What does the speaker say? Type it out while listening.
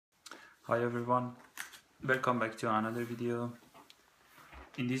Hi everyone, welcome back to another video.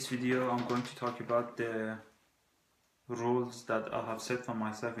 In this video I'm going to talk about the rules that I have set for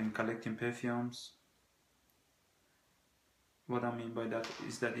myself in collecting perfumes. What I mean by that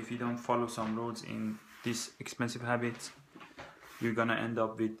is that if you don't follow some rules in this expensive habit, you're gonna end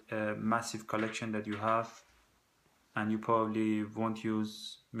up with a massive collection that you have, and you probably won't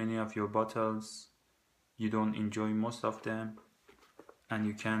use many of your bottles, you don't enjoy most of them, and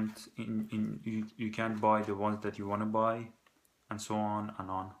you can't buy the ones that you want to buy, and so on and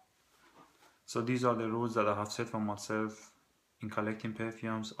on. So these are the rules that I have set for myself in collecting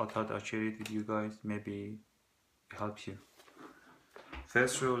perfumes. I thought I'd share it with you guys, maybe it helps you.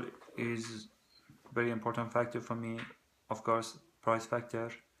 First rule is very important factor for me, of course, price factor.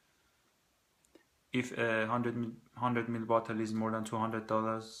 If a 100 ml bottle is more than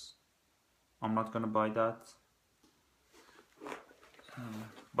 $200, I'm not gonna buy that.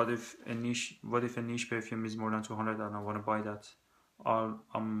 But if a niche perfume is more than 200 and I want to buy that,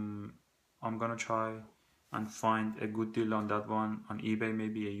 I'm gonna try and find a good deal on that one on eBay,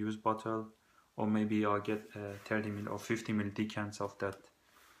 maybe a used bottle, or maybe I'll get a 30 ml or 50 ml decants of that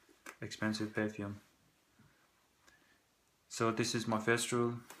expensive perfume. So this is my first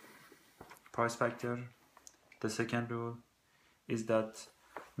rule, price factor. The second rule is that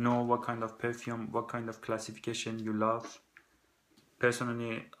know what kind of perfume, what kind of classification you love.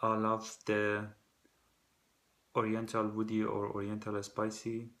 Personally, I love the Oriental woody or Oriental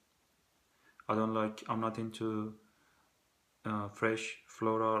spicy. I'm not into fresh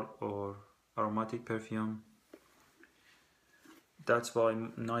floral or aromatic perfume. That's why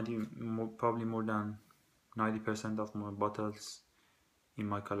probably more than 90% of my bottles in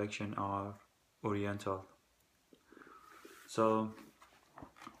my collection are Oriental. So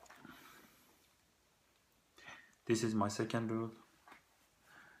this is my second rule.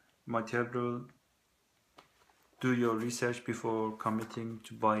 My third rule: do your research before committing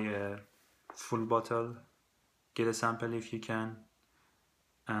to buy a full bottle. Get a sample if you can,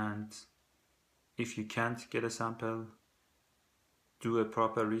 and if you can't get a sample, do a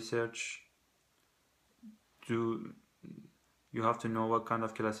proper research. You have to know what kind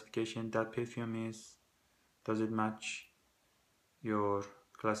of classification that perfume is. Does it match your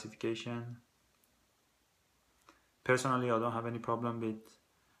classification? Personally, I don't have any problem with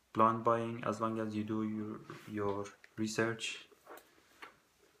blind buying as long as you do your research.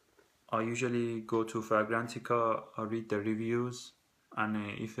 I usually go to Fragrantica, I read the reviews, and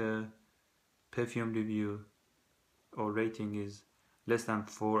if a perfume review or rating is less than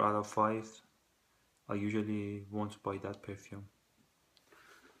 4 out of 5, I usually won't buy that perfume.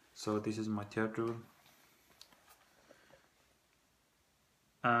 So this is my third rule.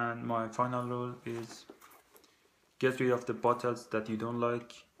 And my final rule is get rid of the bottles that you don't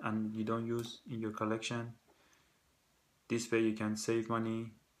like and you don't use in your collection. This way you can save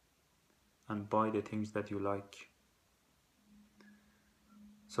money and buy the things that you like.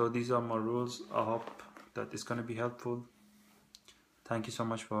 So these are my rules. I hope that it's going to be helpful. Thank you so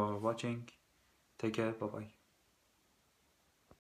much for watching. Take care. Bye bye.